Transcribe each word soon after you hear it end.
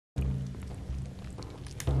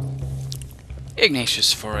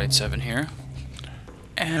Ignatius487 here.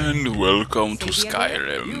 And welcome to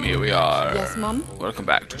Skyrim. Here we are. Yes, Mom? Welcome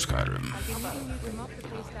back to Skyrim.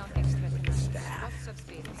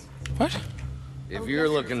 What? If you're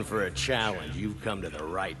looking for a challenge, you've come to the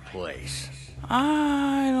right place.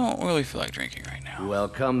 I don't really feel like drinking right now. Well,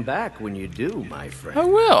 come back when you do, my friend. I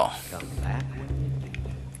will. Come back when you do.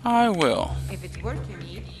 I will. If it's work you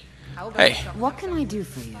need, how about Hey. what can I do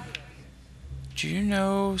for you? Do you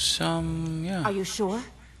know some... yeah. Are you sure?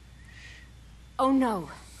 Oh no.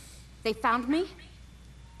 They found me?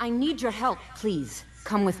 I need your help, please.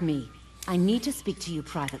 Come with me. I need to speak to you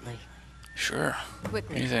privately. Sure.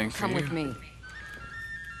 Quickly, Anything for come you? with me.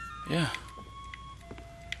 Yeah.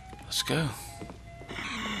 Let's go.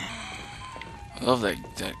 I love the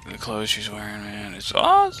clothes she's wearing, man. It's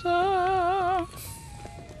awesome.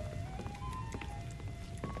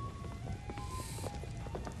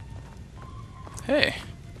 Hey,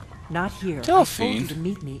 Not here. Delphine. I told you to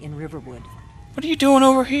meet me in Riverwood. what are you doing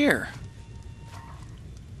over here?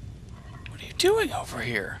 What are you doing over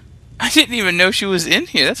here? I didn't even know she was in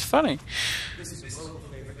here. That's funny. What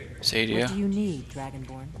Sadia, do you need,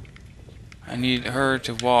 Dragonborn? I need her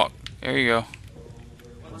to walk. There you go.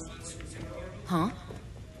 Huh?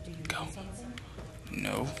 Go.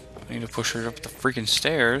 No. I need to push her up the freaking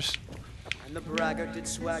stairs. And the braggart did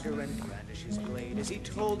swagger and brandish his blade as he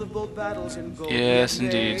told of bold battles in gold. Yes, he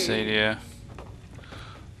had indeed, made. Sadia.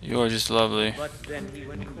 You are just lovely. But then he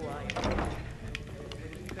went quiet.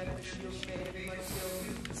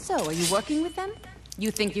 So, are you working with them?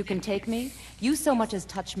 You think you can take me? You so much as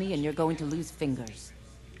touch me and you're going to lose fingers.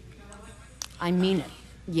 I mean it.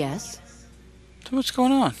 Yes? So what's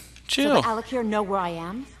going on? So Chill. the Alakir know where I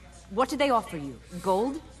am? What did they offer you?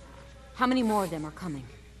 Gold? How many more of them are coming?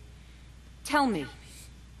 Tell me.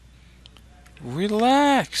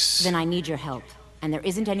 Relax. Then I need your help. And there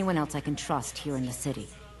isn't anyone else I can trust here in the city.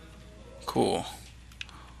 Cool.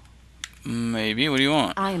 Maybe. What do you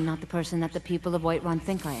want? I am not the person that the people of Whiterun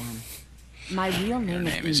think I am. My real Her name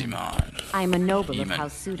name is Iman. Iman. I am a noble of Eamon.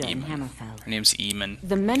 House Suda in Eamon. Hammerfell. Her name's Eamon.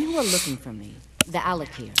 The men who are looking for me, the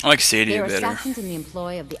Alakir, I like they Sadia are better. assassins in the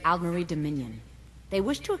employ of the Aldmeri Dominion. They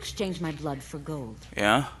wish to exchange my blood for gold.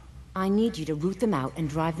 Yeah? I need you to root them out and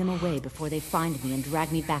drive them away before they find me and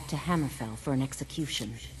drag me back to Hammerfell for an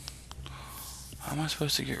execution. How am I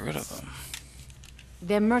supposed to get rid of them?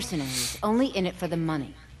 They're mercenaries, only in it for the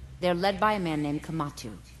money. They're led by a man named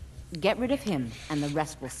Komatu. Get rid of him, and the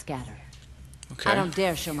rest will scatter. Okay. I don't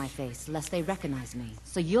dare show my face, lest they recognize me.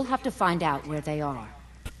 So you'll have to find out where they are.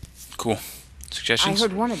 Cool. I Suggestions?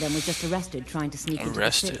 heard one of them was just arrested trying to sneak into the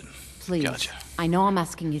Arrested. city. Please. Gotcha. I know I'm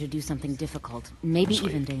asking you to do something difficult, maybe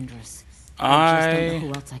even dangerous. I just don't know I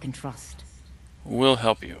who else I can trust. will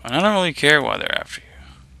help you. And I don't really care why they're after you.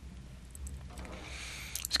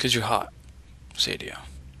 It's because you're hot. Sadia.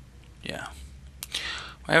 Yeah.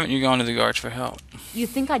 Why haven't you gone to the guards for help? You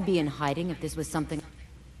think I'd be in hiding if this was something...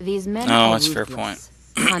 These men No, are that's a fair ruthless,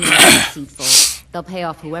 cunning and deceitful. They'll pay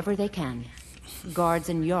off whoever they can. Guards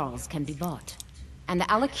and Jarls can be bought. And the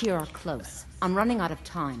Alakir are close. I'm running out of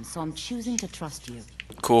time, so I'm choosing to trust you.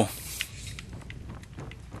 Cool.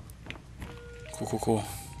 Cool.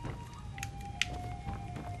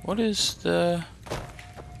 What is the...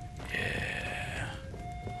 Yeah.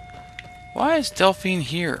 Why is Delphine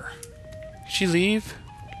here? Did she leave?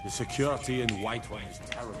 The security in Whiterun is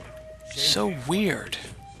terrible. So weird.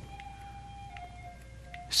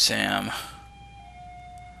 Sam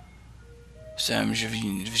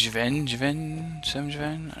Javin?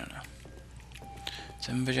 I don't know.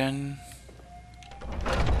 Sam Vajen?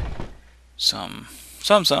 Some.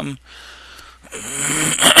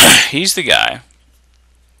 He's the guy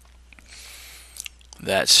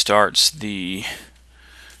that starts the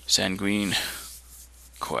Sanguine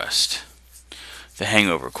quest. The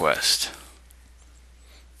Hangover quest.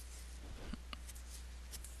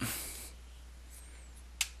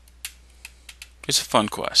 It's a fun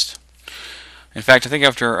quest. In fact, I think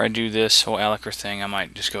after I do this whole Alakir thing, I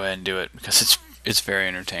might just go ahead and do it because it's very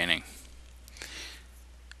entertaining.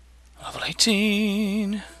 Level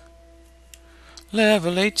 18.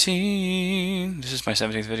 Level 18. This is my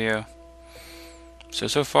 17th video.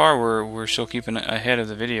 So far we're still keeping ahead of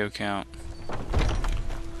the video count.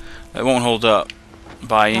 That won't hold up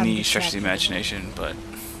by any stretch of the imagination, but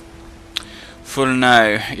for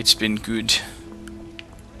now it's been good.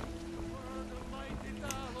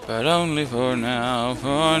 But only for now,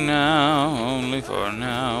 only for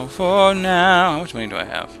now. How much money do I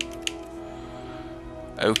have?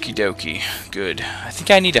 Okie dokie. Good. I think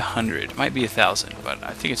I need 100. It might be 1,000, but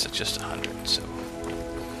I think it's just 100, so.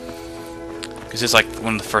 Because it's like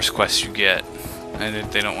one of the first quests you get.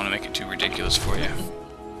 And they don't want to make it too ridiculous for you.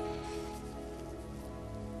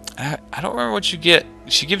 I don't remember what you get.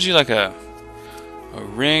 She gives you like a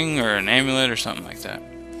ring or an amulet or something like that.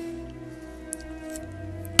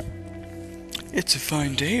 It's a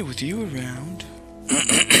fine day with you around.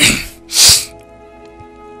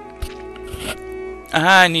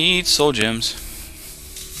 I need soul gems.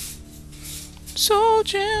 Soul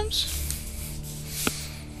gems.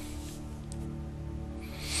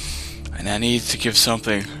 And I need to give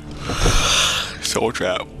something soul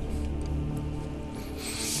trap.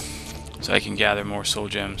 So I can gather more soul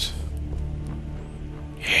gems.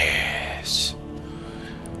 Yes.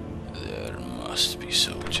 There must be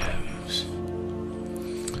soul gems.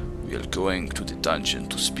 We are going to the dungeon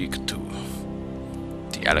to speak to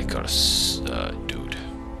the Alakar's dude.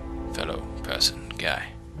 Fellow person, guy.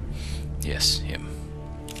 Yes, him.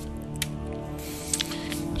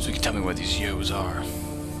 So you can tell me where these yos are.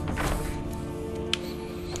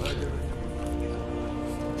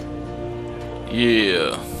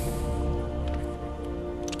 Yeah.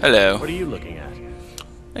 Hello. What are you looking at?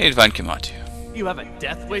 I need to find Komatu. You have a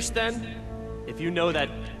death wish then? If you know that,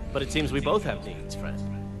 but it seems we both have needs, friend.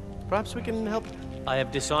 Perhaps we can help. I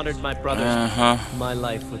have dishonored my brothers. My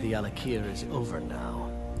life with the Alakir is over now.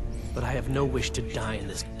 But I have no wish to die in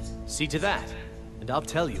this. See to that, and I'll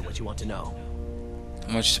tell you what you want to know.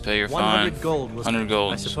 How much to pay your 100 fine? gold was 100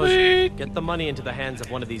 gold. I suppose Sweet. get the money into the hands of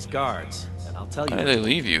one of these guards, and I'll tell you. Why did they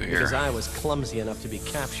leave you Because here? I was clumsy enough to be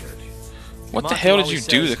captured. What the Komatu hell did you always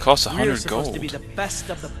do says, that cost "We're 100 supposed to be gold? the best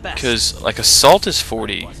of the best." Because like assault is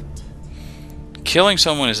 40, killing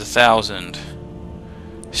someone is 1,000,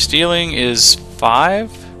 stealing is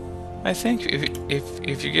 5, I think.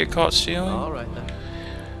 If you get caught stealing, All right then.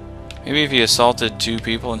 maybe if you assaulted 2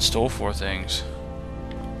 people and stole 4 things.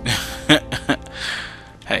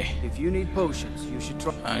 Hey, If you need potions, you should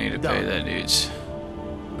try. I need to pay that dudes.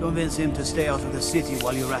 Convince him to stay out of the city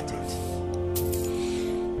while you're at it.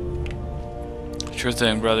 Sure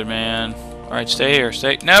thing, brother man. Alright, stay here.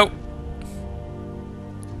 Stay. No!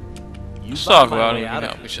 Let's talk about it. We can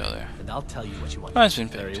help each other. And I'll tell you what you want. Mine's been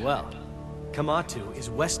Very picked. well. Komatu is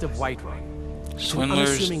west of Whiterun. It's an Swindler's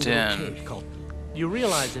unassuming little Den. cave called- You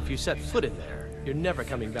realize if you set foot in there, you're never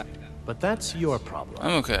coming back. But that's your problem,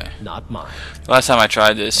 I'm okay. not mine. Last time I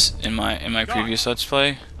tried this in my previous Let's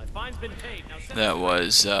Play, My fine's been paid. Now send that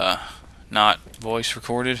was not voice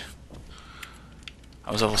recorded.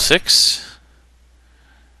 I was level 6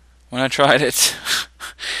 when I tried it,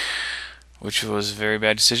 which was a very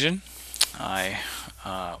bad decision. I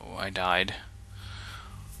died,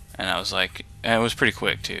 and I was like, and it was pretty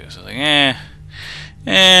quick too. So I was like,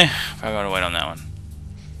 probably gotta wait on that one.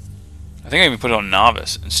 I think I even put it on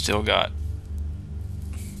novice and still got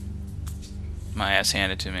my ass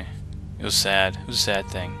handed to me. It was sad. It was a sad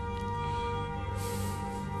thing.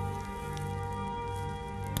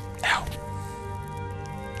 Ow.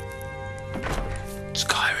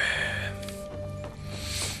 Skyrim.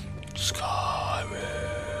 Skyrim.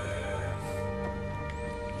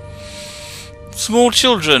 Small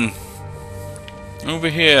children. Over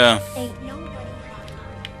here.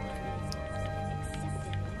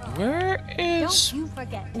 Where is... Don't you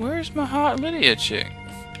forget. Where's my hot Lydia chick?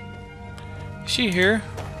 Is she here?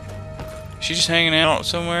 Is she just hanging out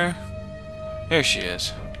somewhere? There she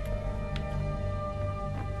is.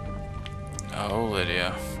 Oh,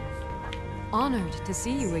 Lydia. Honored to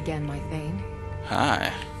see you again, my Thane.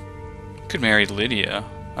 Hi. Could marry Lydia.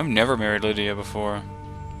 I've never married Lydia before.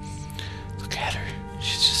 Look at her.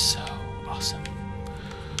 She's just so awesome.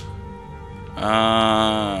 No,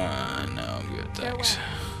 I'm good, thanks.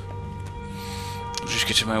 Just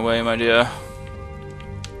get in my way, my dear.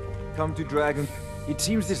 Come to Dragon. It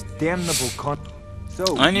seems this damnable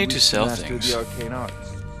So I you need to wish sell master things. the arcane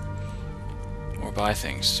arts. Or buy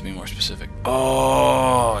things, to be more specific.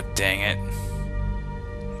 Oh, dang it.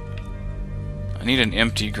 I need an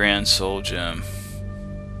empty Grand Soul Gem.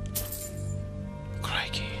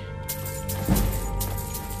 Crikey.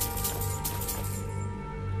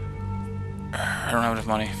 I don't have enough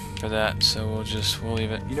money for that, so we'll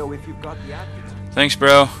leave it. You know, if you've got the appetite. Thanks,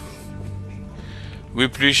 bro. We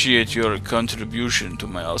appreciate your contribution to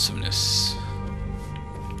my awesomeness.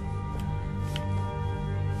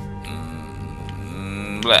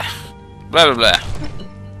 Blah. Blah, blah, blah.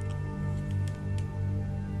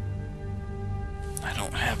 I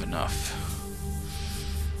don't have enough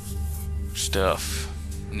stuff.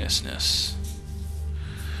 Ness.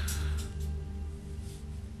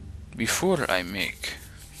 Before I make...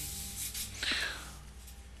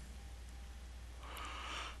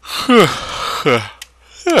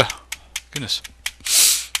 Goodness.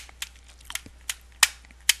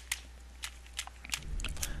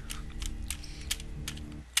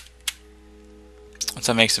 Once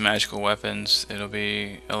I make some magical weapons, it'll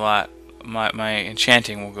be a lot. My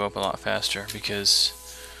enchanting will go up a lot faster because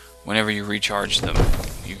whenever you recharge them,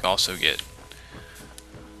 you also get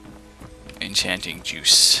enchanting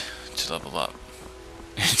juice to level up.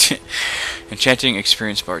 Enchanting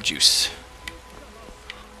experience bar juice.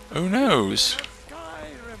 Oh noes!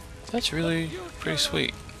 That's really pretty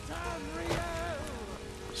sweet.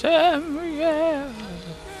 Samriel.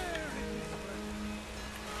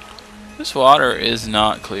 This water is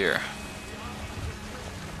not clear.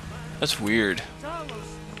 That's weird.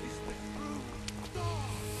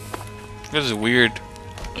 There's a weird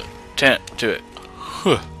tint to it.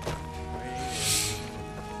 Huh.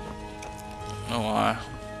 Oh why?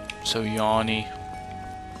 So yawny.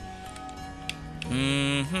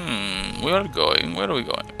 Where are we going? Where are we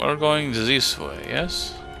going? We're going this way,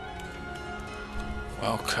 yes?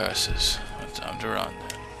 Well, curses. It's time to run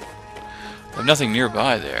then. I have nothing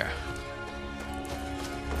nearby there.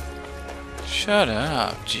 Shut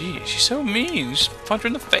up. Gee, she's so mean. Just punch her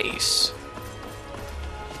in the face.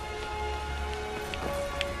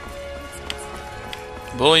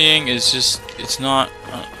 Bullying is just, it's not,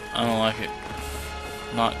 I don't like it.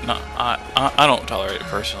 I don't tolerate it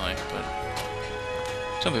personally, but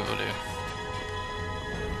some people do.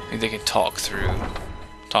 I think they can talk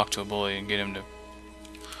to a bully and get him to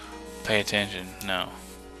pay attention. No.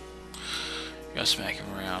 You gotta smack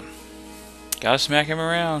him around. Gotta smack him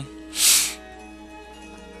around.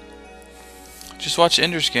 Just watch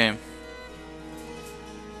Ender's Game.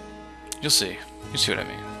 You'll see. You'll see what I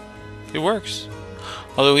mean. It works.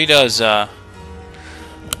 Although he does, ow.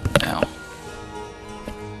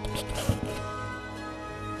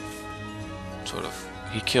 Sort of.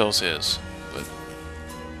 He kills his, but,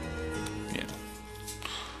 yeah.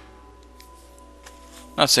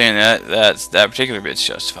 Not saying that particular bit's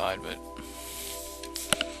justified, but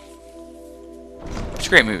it's a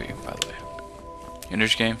great movie, by the way.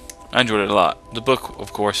 Ender's Game. I enjoyed it a lot. The book,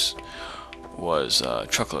 of course, was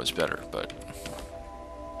truckloads better, but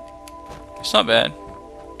it's not bad.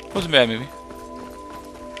 It wasn't a bad movie.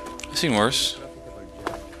 I've seen worse.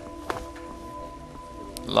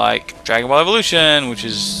 Like Dragon Ball Evolution, which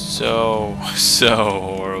is so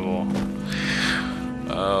horrible.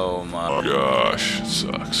 Oh my gosh, it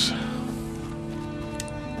sucks.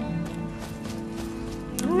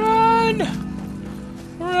 Run!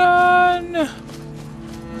 Run!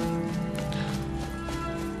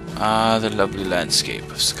 Ah, the lovely landscape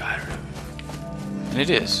of Skyrim. And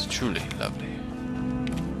it is truly lovely.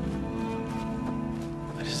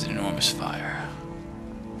 That is an enormous fire.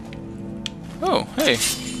 Oh, hey.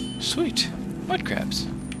 Sweet. Mud crabs.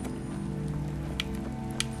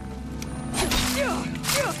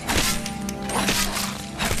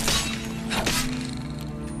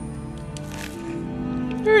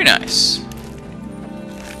 Very nice.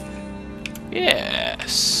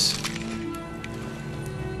 Yes.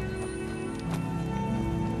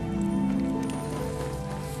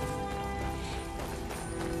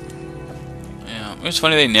 Yeah, it's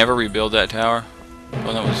funny they never rebuild that tower.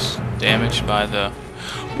 Well, that was damaged by the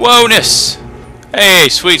whoa-ness. Hey,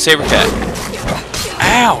 sweet saber cat.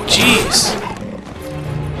 Ow, jeez.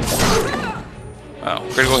 Oh,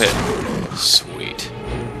 critical hit. Sweet.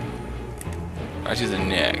 Right to the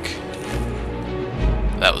neck.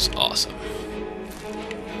 That was awesome.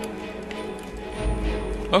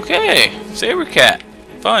 Okay, saber cat.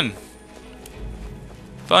 Fun.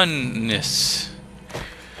 Funness.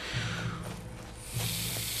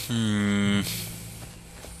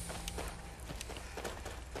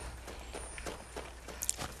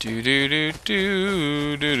 Do do do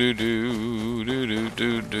do do do do do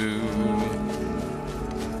do do.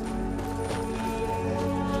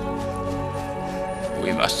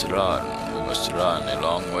 We must run. We must run a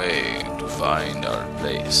long way to find our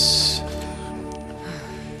place.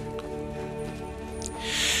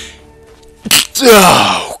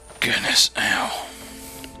 Oh goodness! Ow!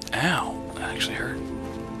 Ow! That actually hurt a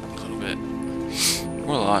little bit,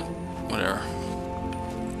 or a lot. Whatever.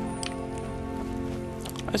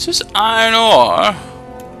 It's just iron ore.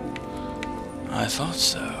 I thought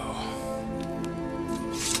so.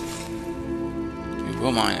 We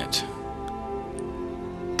will mine it.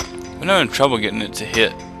 I'm having trouble getting it to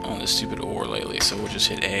hit on this stupid ore lately, so we'll just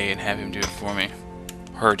hit A and have him do it for me.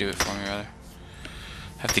 Her do it for me, rather.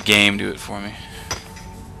 Have the game do it for me.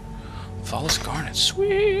 Flawless garnet.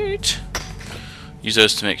 Sweet! Use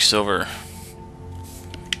those to make silver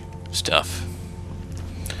stuff.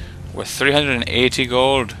 Worth 380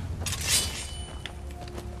 gold.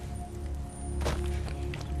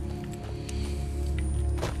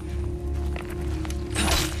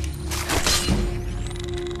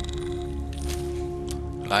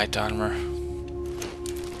 Light armor.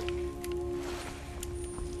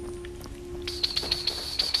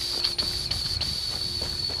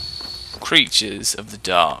 Creatures of the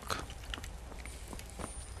dark.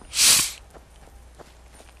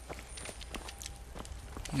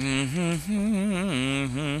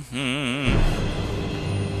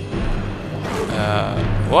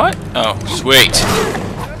 What? Oh, sweet.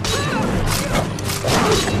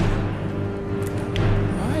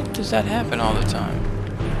 Why does that happen all the time?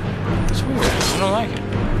 It's weird. I don't like it.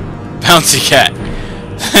 Bouncy cat.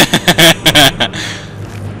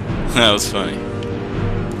 That was funny.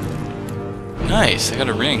 Nice. I got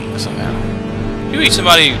a ring somehow. You eat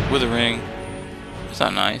somebody with a ring. That's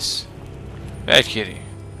not nice. Bad kitty.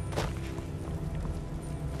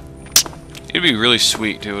 It'd be really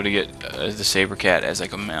sweet to get the saber cat as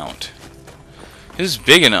like a mount. This is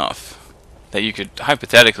big enough that you could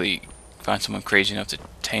hypothetically find someone crazy enough to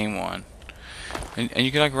tame one, and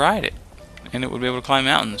you could like ride it, and it would be able to climb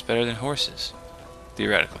mountains better than horses,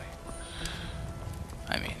 theoretically.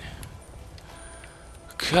 I mean,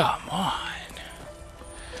 come on.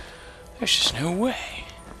 There's just no way.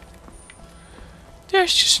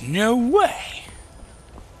 There's just no way.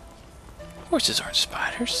 Horses aren't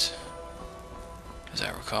spiders, as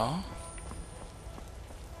I recall.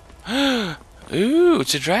 Ooh,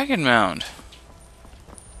 it's a dragon mound.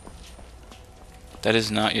 That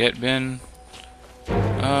has not yet been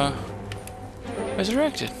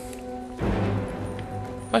resurrected.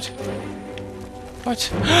 What?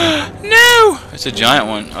 What? No! It's a giant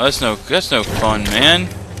one. Oh, that's no fun, man.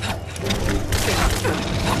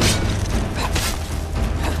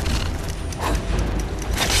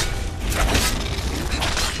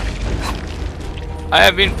 I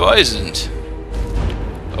have been poisoned.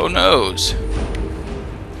 Oh noes.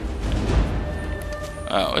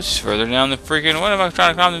 Oh, it's further down the freaking... What am I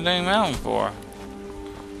trying to climb the dang mountain for?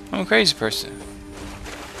 I'm a crazy person.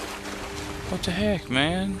 What the heck,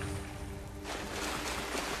 man?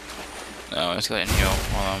 Oh, let's go ahead and heal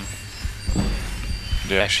while I'm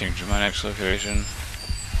dashing to my next location.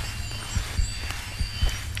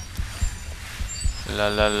 La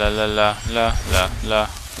la la la la la la la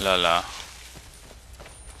la la.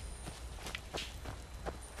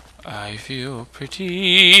 I feel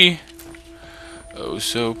pretty. Oh,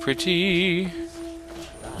 so pretty.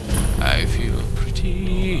 I feel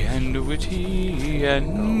pretty and witty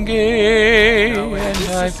and gay, and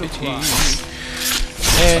I pity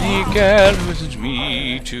any girl who visits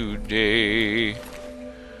me today.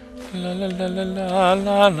 La la la la la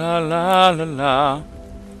la la la la la.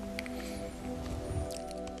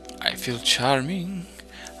 I feel charming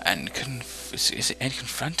and is it and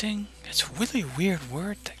confronting? It's a really weird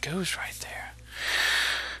word that goes right there.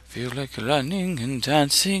 Feel like running and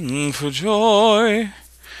dancing for joy,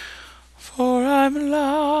 for I'm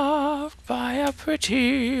loved by a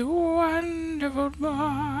pretty, wonderful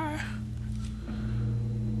boy.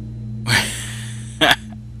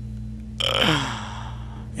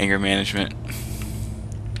 Anger management.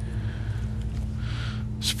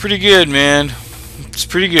 It's pretty good, man. It's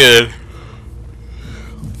pretty good.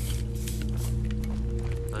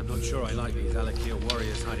 I'm not sure I like these Alakir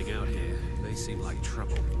warriors hiding out here. They seem like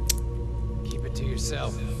trouble. Keep it to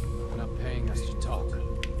yourself. They're not paying us to talk.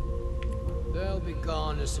 They'll be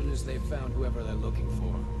gone as soon as they've found whoever they're looking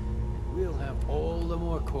for. We'll have all the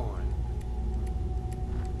more corn.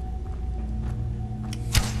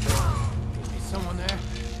 Is someone there?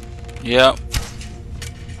 Yep.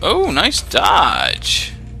 Oh, nice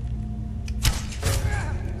dodge.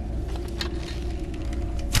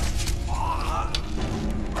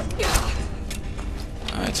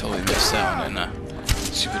 I totally missed that one, didn't I?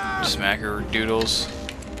 Stupid smacker doodles.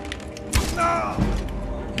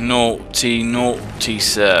 Naughty, naughty,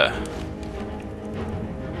 sir.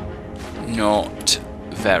 Not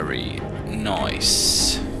very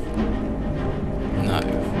nice. No.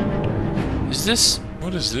 Is this...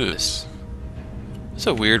 What is this? It's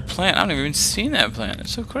a weird plant. I haven't even seen that plant.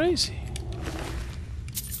 It's so crazy.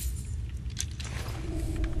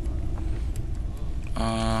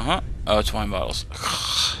 Uh-huh. Oh, it's wine bottles.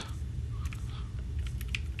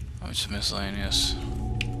 Oh, it's miscellaneous.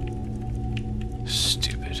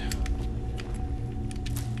 Stupid.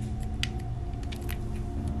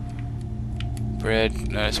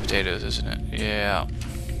 Bread. No, it's potatoes, isn't it? Yeah.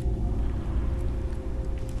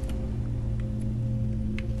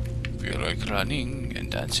 Feel like running and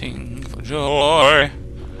dancing for joy,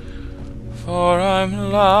 for I'm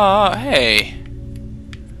alive. Hey!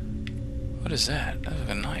 What is that? That's like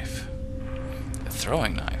a knife. A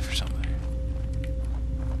throwing knife or something.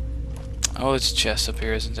 Oh, there's a chest up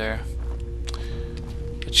here, isn't there?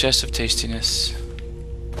 A chest of tastiness.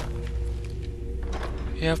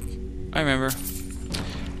 Yep, I remember.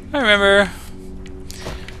 I remember.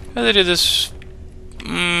 How they did this? I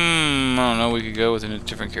don't know. We could go with a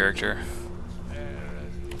different character.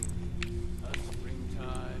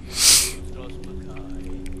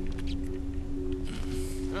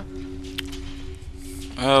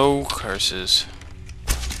 Oh, curses.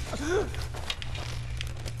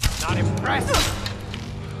 Not impressed.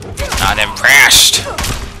 Not impressed.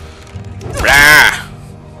 Blah.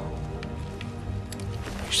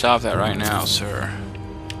 Stop that right now, sir.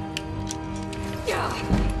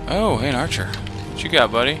 Oh, hey, an archer. What you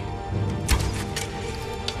got, buddy?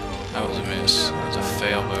 That was a miss. That was a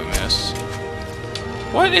fail, but a miss.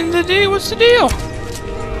 What in the deal? What's the deal?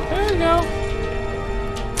 There you go.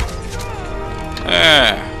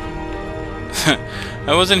 Ah.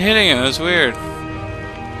 I wasn't hitting him. That's weird.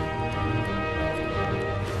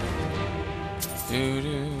 Do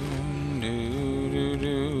do do do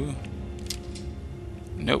do.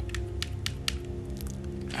 Nope.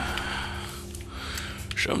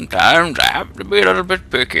 Sometimes I have to be a little bit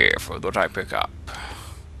picky for what I pick up.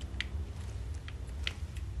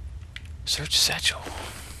 Search satchel.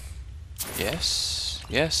 Yes.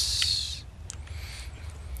 Yes.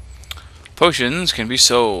 Potions can be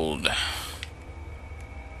sold.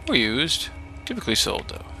 Or used. Typically sold,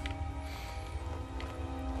 though.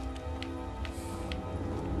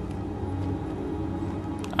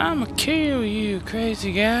 I'ma kill you,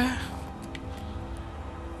 crazy guy.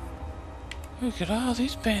 Look at all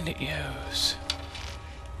these bandit yos.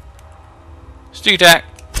 Sneak attack.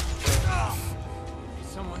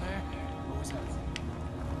 Someone there? What was that?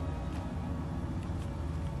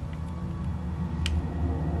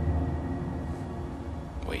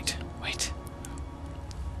 Wait.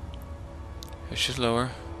 It's just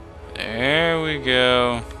lower. There we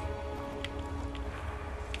go.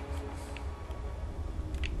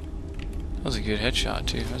 That was a good headshot,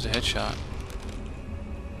 too. That was a headshot.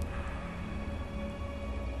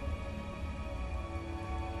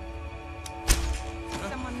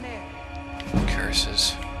 Someone there.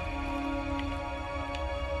 Curses.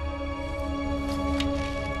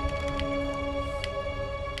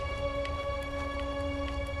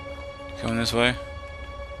 Going this way?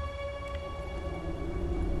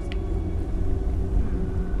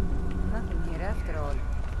 Nothing here after all.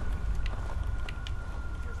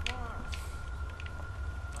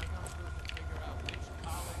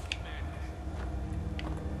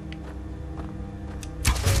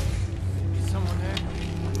 Someone there?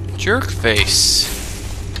 Jerk face.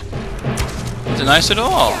 Isn't nice at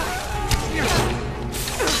all.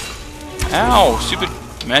 Ow, stupid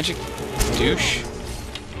magic douche.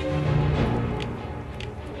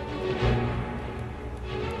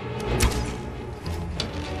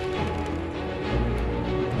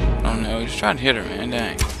 Oh no, just trying to hit her, man,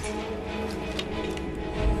 dang.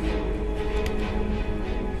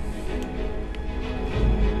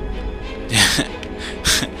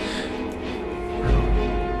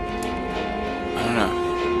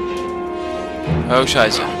 Oh,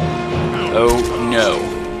 scheiße. Oh, no.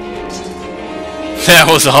 That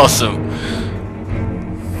was awesome.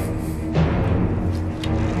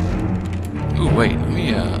 Ooh, wait. Let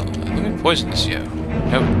me poison this yo.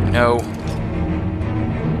 Nope, no.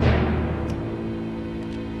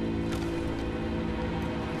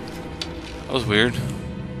 That was weird.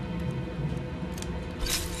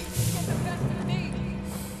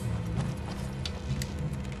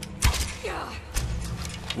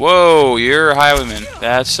 Whoa, you're a highwayman.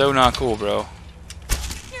 That's so not cool, bro.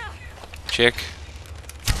 Chick.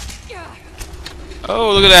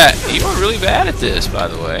 Oh, look at that. You are really bad at this, by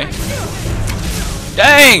the way.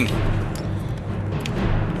 Dang!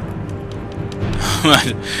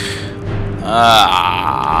 That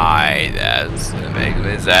makes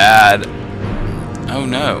me sad. Oh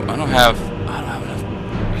no, I don't have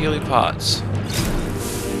enough healy pots.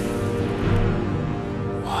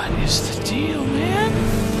 What is the deal, man?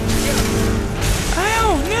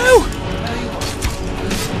 Ow, no!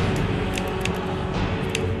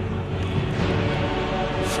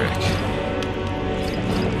 Frick.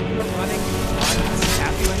 Running.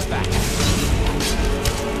 Tap you in the back.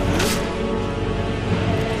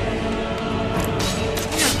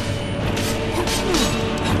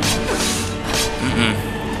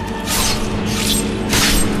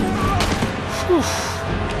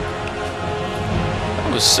 That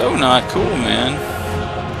was so not cool, man.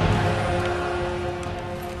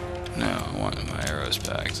 No, I want my arrows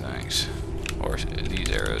back, thanks. Or these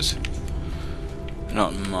arrows.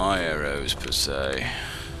 Not my arrows, per se.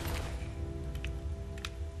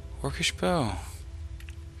 Orcish bow.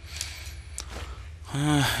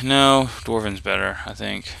 No, Dwarven's better, I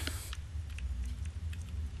think.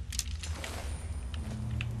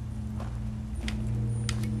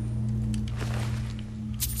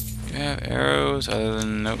 Do you have arrows other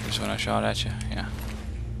than nope, just when I shot at you? Yeah.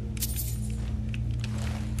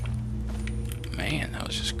 Man, that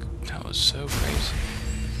was so crazy.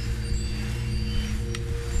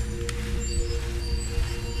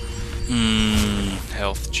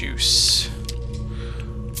 Health juice.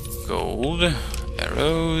 Gold.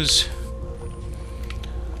 Arrows.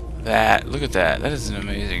 Look at that. That is an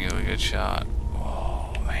amazingly good shot.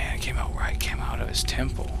 Oh man, it came out right. It came out of his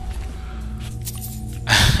temple.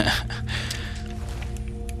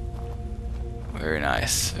 Very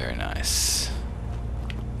nice. Very nice.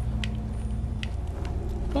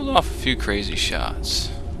 Pulled off a few crazy shots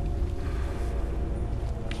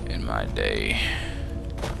in my day.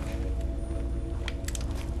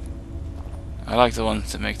 I like the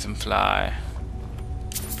ones that make them fly.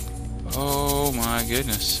 Oh my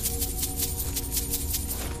goodness.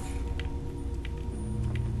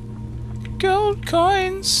 Gold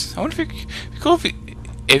coins! I wonder if it'd be cool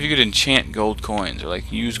if you could enchant gold coins or like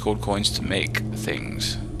use gold coins to make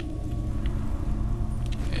things.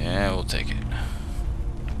 Yeah, we'll take it.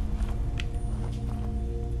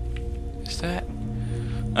 Is that?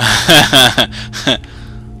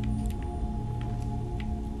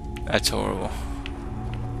 That's horrible.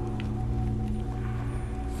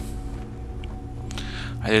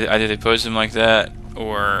 Either they posed him like that,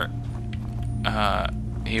 or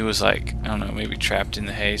he was like, I don't know, maybe trapped in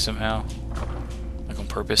the hay somehow, like on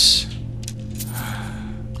purpose.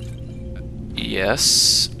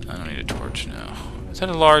 Yes, I don't need a torch now. Is that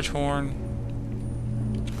a large horn?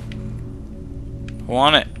 I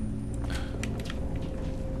want it.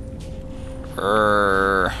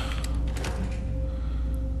 A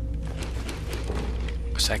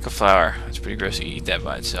sack of flour. That's pretty gross to eat that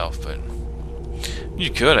by itself, but you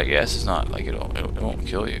could, I guess. It's not like it won't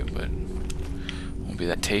kill you, but it won't be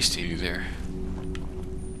that tasty either.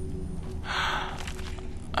 I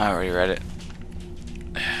already read it.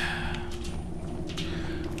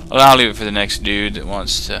 Well, I'll leave it for the next dude that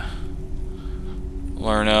wants to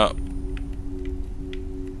learn up.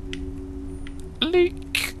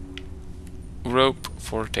 Leak. Rope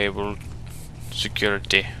for table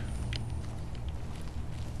security.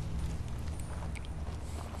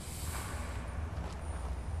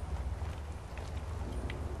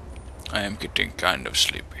 I am getting kind of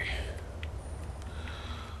sleepy,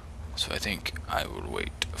 so I think I will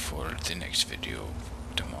wait for the next video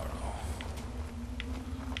tomorrow.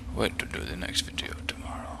 Wait to do the next video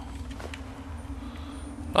tomorrow.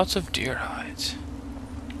 Lots of deer hides.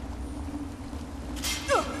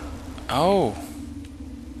 Oh,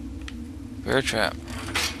 bear trap.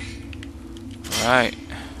 Right.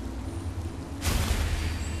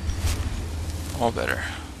 All better.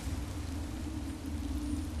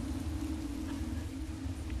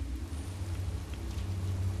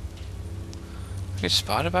 Get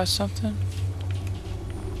spotted by something?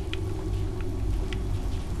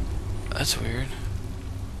 That's weird.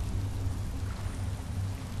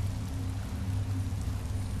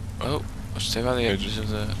 Oh, let's stay by the edges of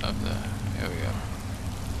the there we go.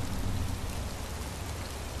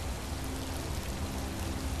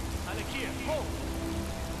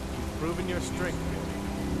 You've proven your strength, Billy.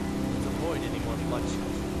 Let's avoid any more bloodshed.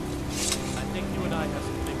 I think you and I have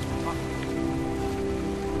some things to talk about.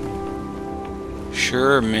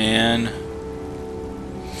 Sure, man.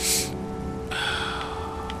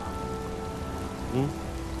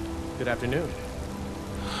 Good afternoon.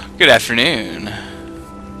 Good afternoon.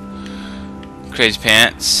 Crazy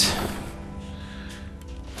pants.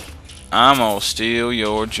 I'm gonna steal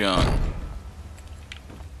your junk.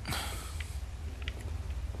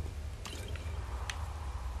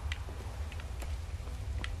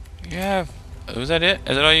 Yeah. Was that it?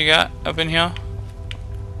 Is that all you got up in here?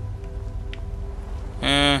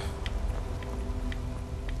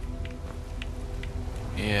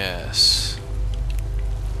 Yes.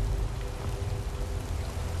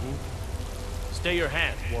 Stay your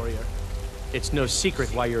hand, warrior. It's no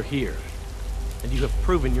secret why you're here, and you have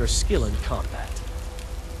proven your skill in combat.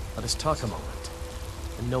 Let us talk a moment,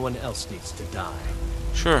 and no one else needs to die.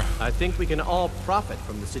 Sure. I think we can all profit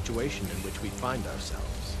from the situation in which we find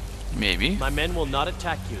ourselves. Maybe. My men will not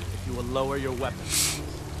attack you if you will lower your weapons.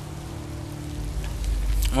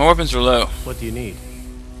 My weapons are low. What do you need?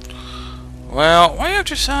 Well, why you have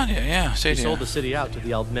to sign it? Yeah, stay She there. sold the city out to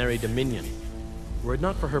the Aldmeri Dominion. Were it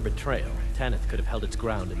not for her betrayal, Tanith could have held its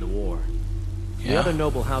ground in the war. The other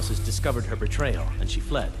noble houses discovered her betrayal, and she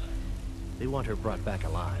fled. They want her brought back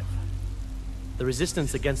alive. The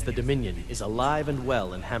resistance against the Dominion is alive and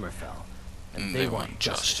well in Hammerfell, and they want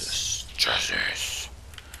justice. Justice.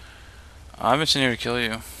 I've been sent here to kill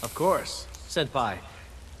you. Of course. Sent by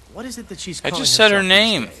What is it that she's I calling just said her herself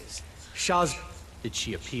name. these days? Shaw's... Did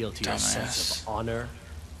she appeal to your sense of honor?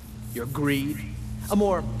 Your greed? A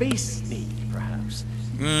more base need, perhaps?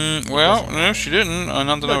 Well, no, she didn't.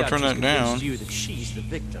 Not that I would turn that down. You that she's the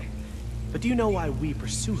victim. But do you know why we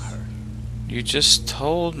pursue her? You just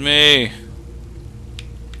told me.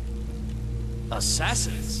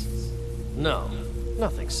 Assassins? No,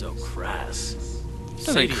 nothing so crass.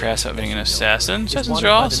 Nothing crass about being an assassin. Is Assassins wanted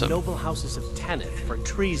are by awesome. the noble houses of Tenneth for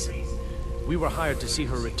treason. We were hired to see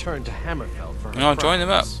her return to Hammerfell for her No, I'll join them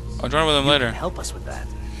up. crimes. I'll join with them You later. can help us with that.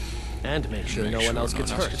 And make sure no one else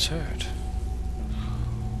gets hurt.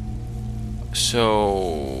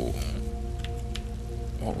 So,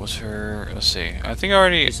 what was her? Let's see. I think I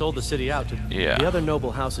already. She sold the city out to the other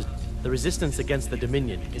noble houses. The resistance against the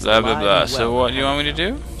Dominion is Blah blah alive blah. and So well what do you want me to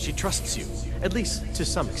do? She trusts you, at least to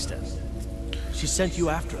some extent. She sent you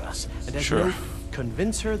after us, and as Sure. no,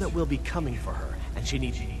 convince her that we'll be coming for her, and she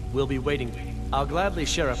needs you. We'll be waiting. I'll gladly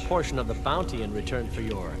share a portion of the bounty in return for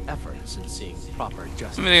your efforts in seeing proper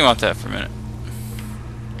justice. Let me think about that for a minute.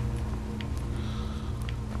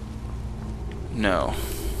 No.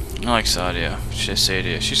 I like Sadia.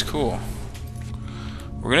 Sadia. She's cool.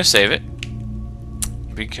 We're gonna save it.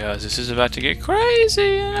 Because this is about to get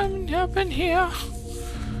crazy and I'm up in here.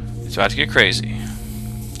 It's about to get crazy.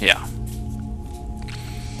 Yeah.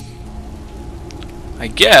 I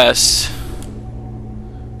guess.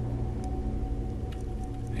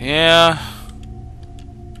 Yeah.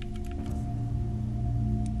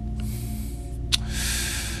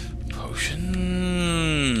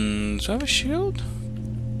 Potions. Do I have a shield?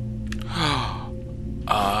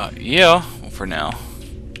 Yeah. Well, for now.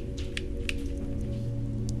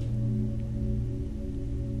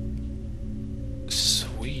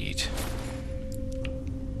 Sweet.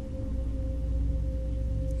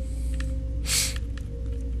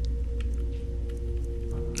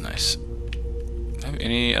 Nice. Do I have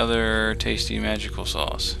any other tasty magical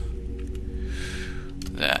sauce?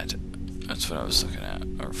 That's what I was looking at,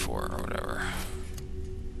 or for, or whatever.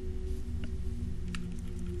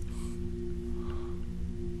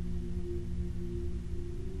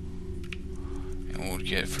 And we'll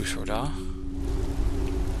get Fusoda.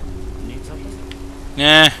 Need something?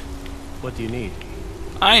 Nah. What do you need?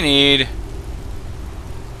 I need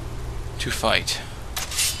to fight.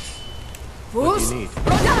 What do you need?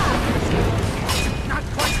 Not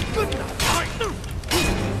quite good enough.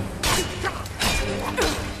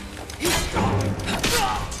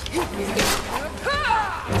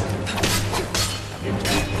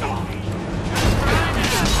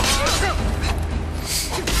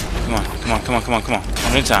 Come on.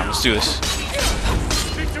 One at a time. Let's do this.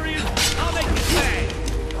 Victory is... I'll make you pay.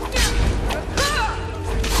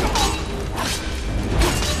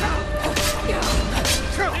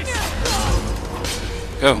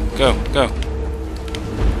 Go.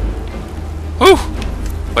 Whew!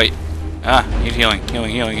 Wait. Need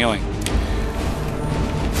healing.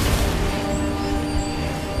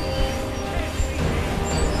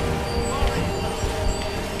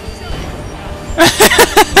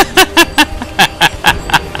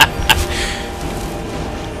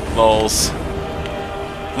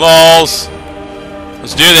 Lols.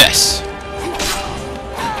 Let's do this.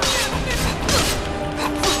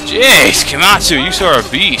 Jeez, Komatu, you are a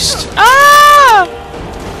beast. Ah!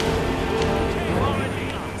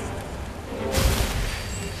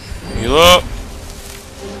 Heal up.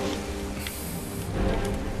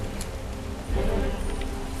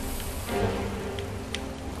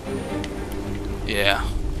 Yeah.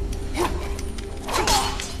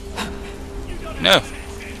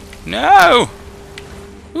 No!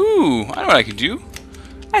 Ooh, I know what I can do.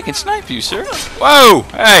 I can snipe you, sir. Whoa!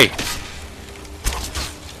 Hey!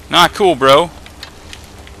 Not cool, bro.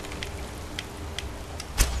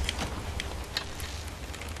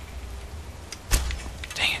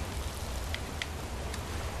 Dang it.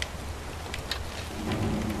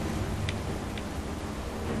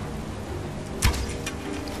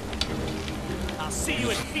 I'll see you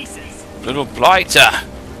in pieces. Little blighter.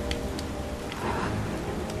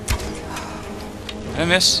 Did I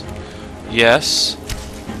miss? Yes.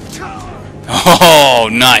 Oh,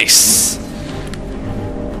 nice.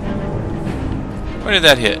 Where did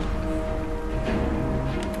that hit?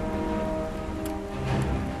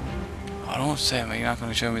 Oh, don't say it, you're not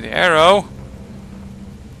going to show me the arrow.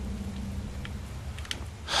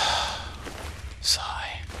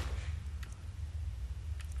 Sigh.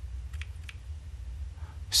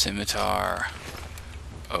 Scimitar.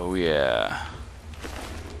 Oh yeah.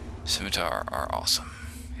 Scimitar are awesome.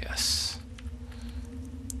 Yes.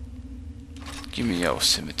 Give me your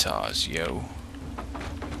scimitars, yo.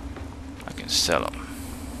 I can sell them.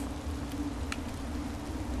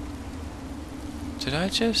 Did I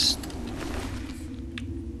just...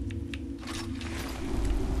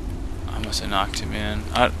 I must have knocked him in.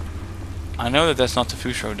 I know that that's not the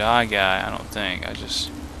Fushro Dai guy, I don't think. I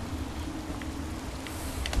just...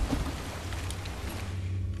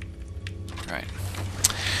 Right.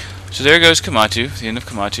 So there goes Komatu, the end of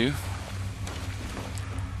Komatu.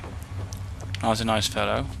 I was a nice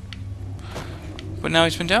fellow. But now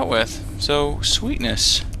he's been dealt with. So,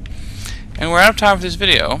 sweetness. And we're out of time for this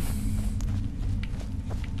video.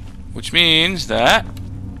 Which means that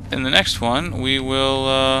in the next one we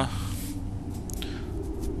will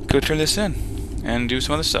go turn this in and do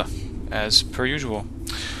some other stuff as per usual.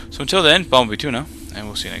 So until then, Bumblebee Tuna, and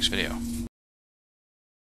we'll see you next video.